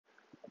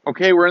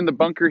Okay, we're in the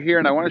bunker here,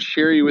 and I want to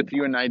share with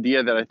you an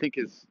idea that I think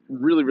is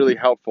really, really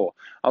helpful.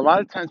 A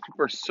lot of times,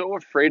 people are so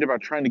afraid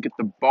about trying to get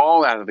the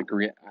ball out of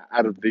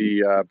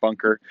the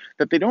bunker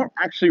that they don't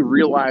actually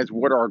realize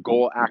what our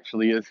goal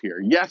actually is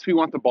here. Yes, we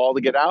want the ball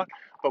to get out,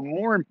 but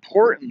more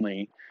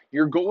importantly,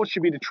 your goal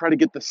should be to try to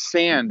get the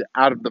sand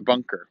out of the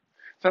bunker.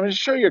 So I'm going to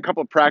show you a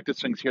couple of practice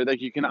swings here that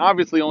you can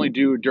obviously only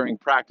do during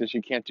practice.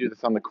 You can't do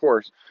this on the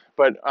course,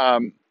 but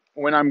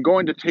when I'm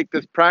going to take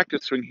this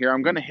practice swing here,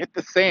 I'm going to hit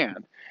the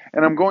sand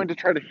and I'm going to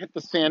try to hit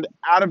the sand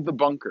out of the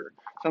bunker.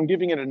 So I'm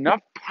giving it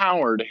enough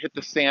power to hit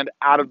the sand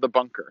out of the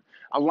bunker.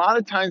 A lot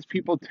of times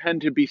people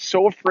tend to be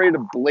so afraid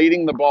of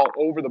blading the ball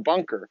over the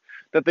bunker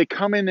that they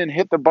come in and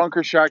hit the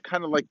bunker shot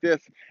kind of like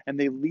this and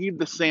they leave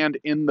the sand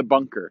in the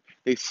bunker.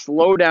 They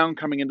slow down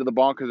coming into the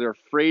ball because they're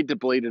afraid to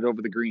blade it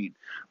over the green.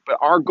 But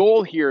our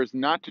goal here is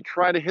not to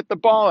try to hit the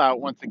ball out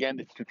once again,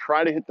 it's to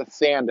try to hit the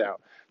sand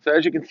out. So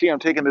as you can see, I'm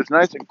taking this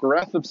nice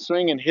aggressive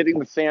swing and hitting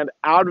the sand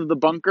out of the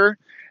bunker.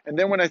 And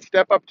then when I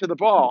step up to the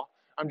ball,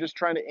 I'm just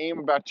trying to aim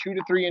about 2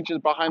 to 3 inches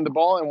behind the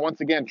ball. And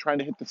once again, trying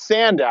to hit the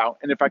sand out.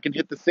 And if I can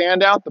hit the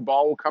sand out, the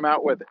ball will come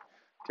out with it.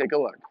 Take a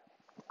look.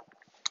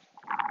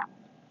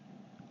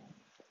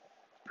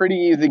 Pretty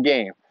easy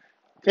game.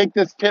 Take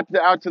this tip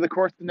out to the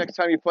course the next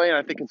time you play, and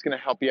I think it's going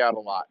to help you out a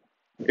lot.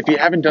 If you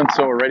haven't done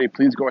so already,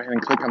 please go ahead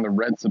and click on the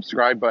red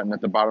subscribe button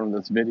at the bottom of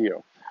this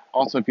video.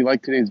 Also, if you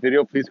like today's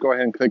video, please go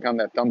ahead and click on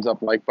that thumbs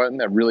up like button.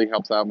 That really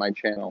helps out my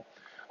channel.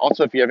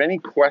 Also, if you have any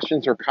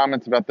questions or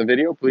comments about the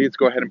video, please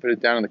go ahead and put it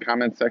down in the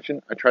comments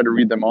section. I try to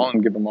read them all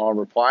and give them all a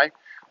reply.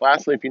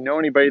 Lastly, if you know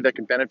anybody that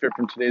could benefit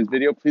from today's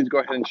video, please go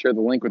ahead and share the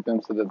link with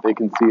them so that they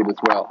can see it as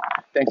well.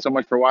 Thanks so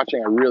much for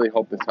watching. I really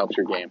hope this helps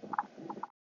your game.